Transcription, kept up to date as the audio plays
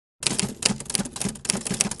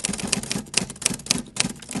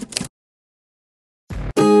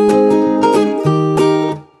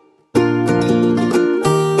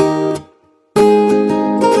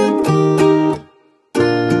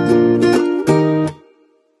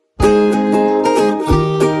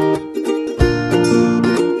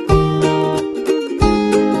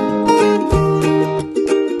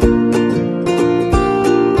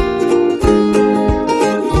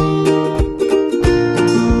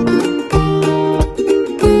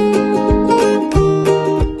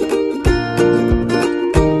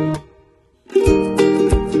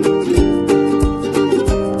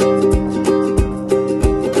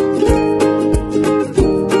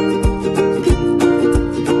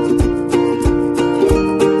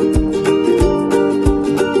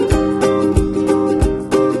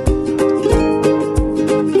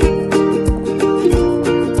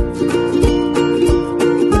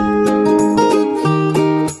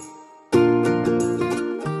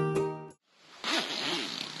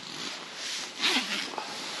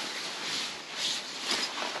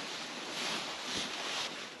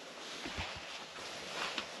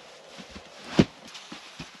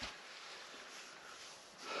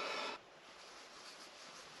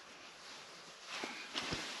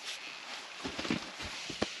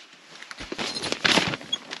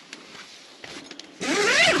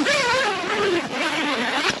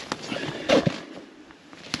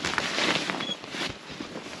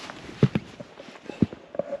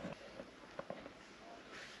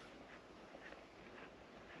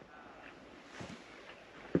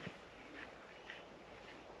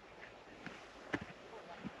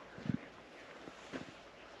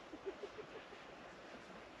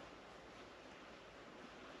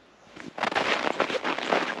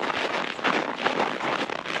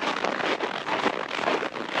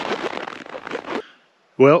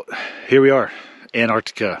here we are,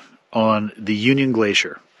 Antarctica, on the Union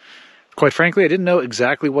Glacier. Quite frankly, I didn't know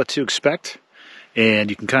exactly what to expect, and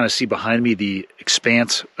you can kind of see behind me the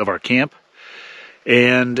expanse of our camp,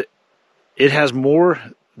 and it has more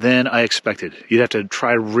than I expected. You'd have to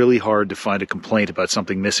try really hard to find a complaint about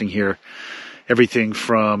something missing here. Everything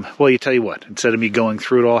from, well, you tell you what, instead of me going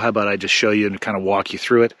through it all, how about I just show you and kind of walk you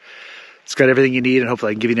through it. It's got everything you need, and hopefully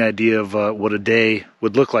I can give you an idea of what a day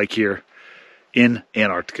would look like here in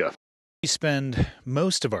Antarctica. We spend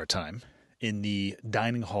most of our time in the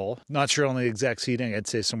dining hall. Not sure on the exact seating. I'd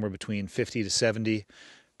say somewhere between 50 to 70,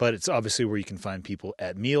 but it's obviously where you can find people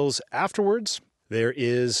at meals. Afterwards, there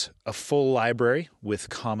is a full library with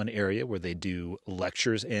common area where they do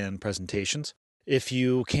lectures and presentations. If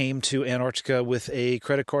you came to Antarctica with a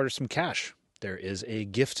credit card or some cash, there is a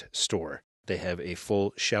gift store. They have a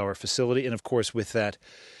full shower facility, and of course with that,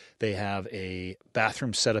 they have a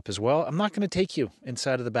bathroom set up as well. I'm not going to take you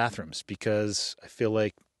inside of the bathrooms because I feel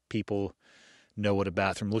like people know what a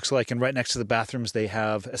bathroom looks like. And right next to the bathrooms, they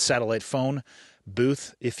have a satellite phone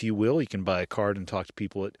booth, if you will. You can buy a card and talk to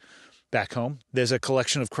people back home. There's a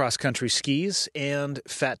collection of cross-country skis and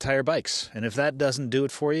fat tire bikes. And if that doesn't do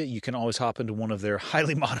it for you, you can always hop into one of their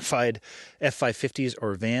highly modified F550s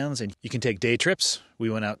or vans, and you can take day trips.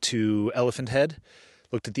 We went out to Elephant Head,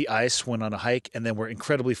 looked at the ice, went on a hike, and then we're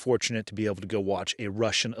incredibly fortunate to be able to go watch a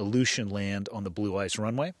Russian Aleutian land on the blue ice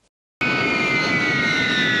runway.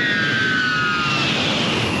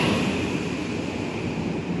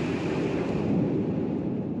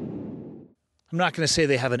 I'm not going to say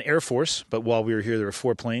they have an Air Force, but while we were here, there were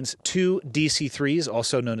 4 planes, 2 DC-3s,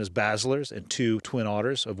 also known as Basilers, and 2 Twin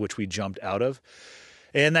Otters, of which we jumped out of.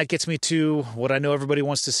 And that gets me to what I know everybody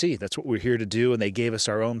wants to see. That's what we're here to do, and they gave us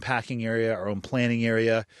our own packing area, our own planning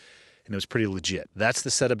area, and it was pretty legit. That's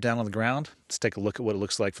the setup down on the ground. Let's take a look at what it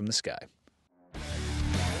looks like from the sky.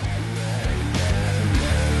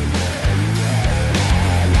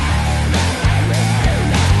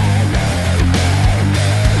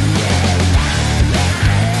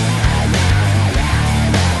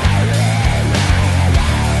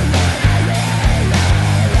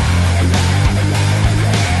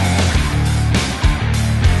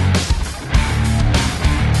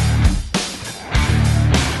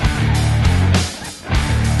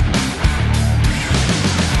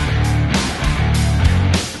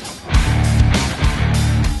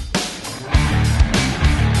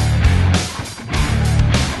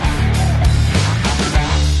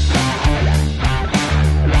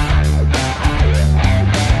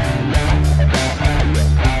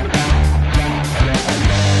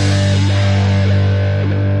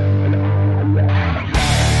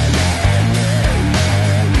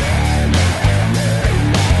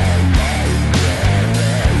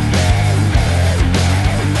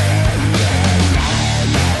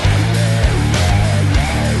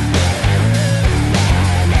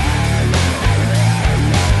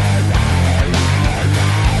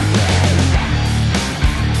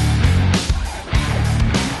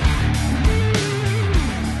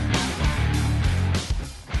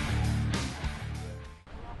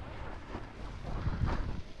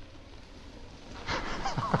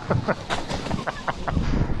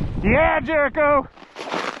 Yeah, Jericho!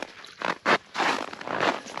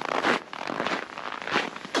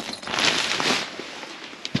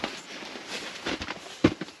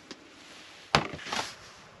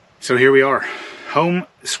 So here we are, home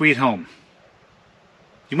sweet home.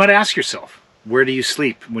 You might ask yourself, where do you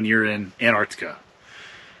sleep when you're in Antarctica?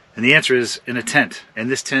 And the answer is in a tent. And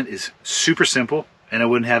this tent is super simple, and I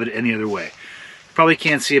wouldn't have it any other way. You probably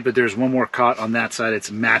can't see it, but there's one more cot on that side.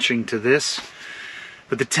 It's matching to this.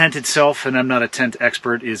 But the tent itself, and I'm not a tent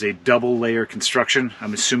expert, is a double layer construction.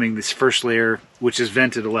 I'm assuming this first layer, which is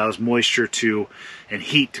vented, allows moisture and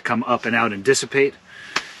heat to come up and out and dissipate.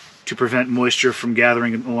 To prevent moisture from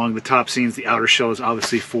gathering along the top seams, the outer shell is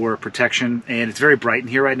obviously for protection. And it's very bright in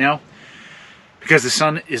here right now because the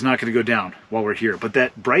sun is not going to go down while we're here. But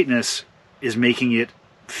that brightness is making it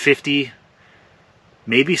 50,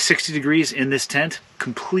 maybe 60 degrees in this tent.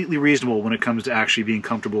 Completely reasonable when it comes to actually being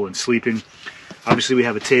comfortable and sleeping. Obviously, we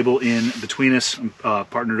have a table in between us. I'm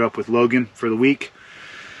partnered up with Logan for the week.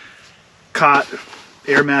 Cot,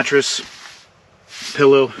 air mattress,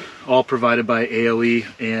 pillow, all provided by ALE,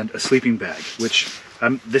 and a sleeping bag, which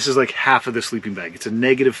this is like half of the sleeping bag. It's a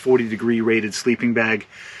negative 40 degree rated sleeping bag.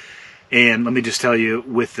 And let me just tell you,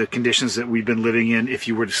 with the conditions that we've been living in, if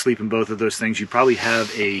you were to sleep in both of those things, you'd probably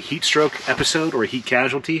have a heat stroke episode or a heat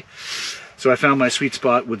casualty. So I found my sweet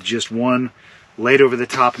spot with just one laid over the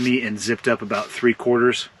top of me and zipped up about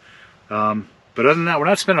 3/4. But other than that, we're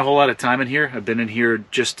not spending a whole lot of time in here. I've been in here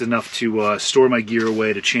just enough to store my gear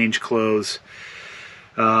away, to change clothes,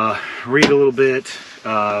 read a little bit,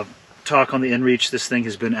 talk on the inReach. This thing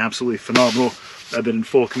has been absolutely phenomenal. I've been in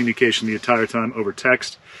full communication the entire time over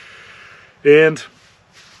text. And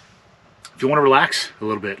if you want to relax a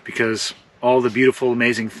little bit, because all the beautiful,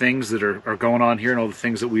 amazing things that are going on here and all the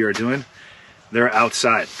things that we are doing, they're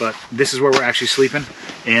outside. But this is where we're actually sleeping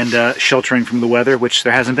and sheltering from the weather, which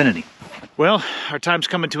there hasn't been any. Well, our time's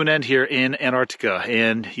coming to an end here in Antarctica,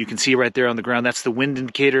 and you can see right there on the ground, that's the wind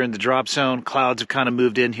indicator in the drop zone. Clouds have kind of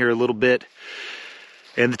moved in here a little bit,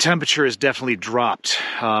 and the temperature has definitely dropped.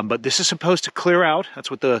 But this is supposed to clear out. That's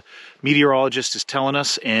what the meteorologist is telling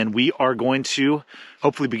us, and we are going to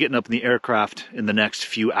hopefully be getting up in the aircraft in the next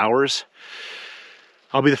few hours.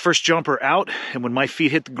 I'll be the first jumper out, and when my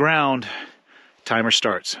feet hit the ground, timer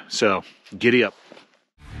starts. So, giddy up.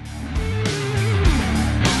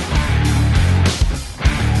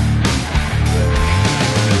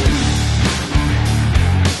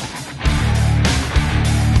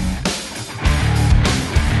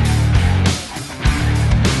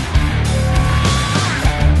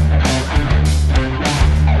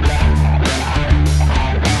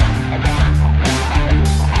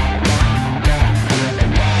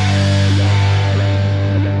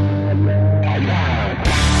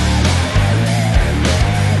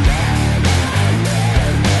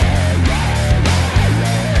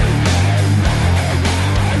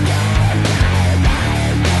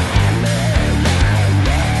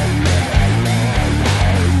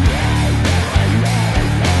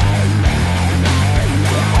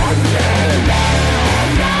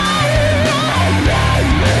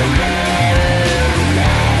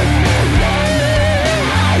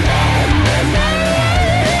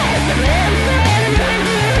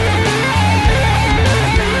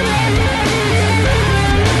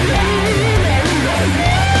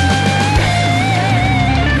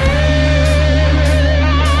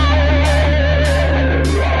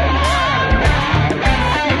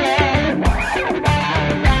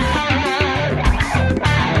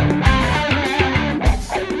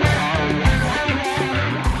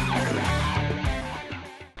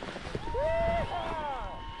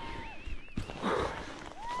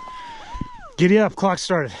 Giddy up, clock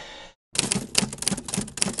started.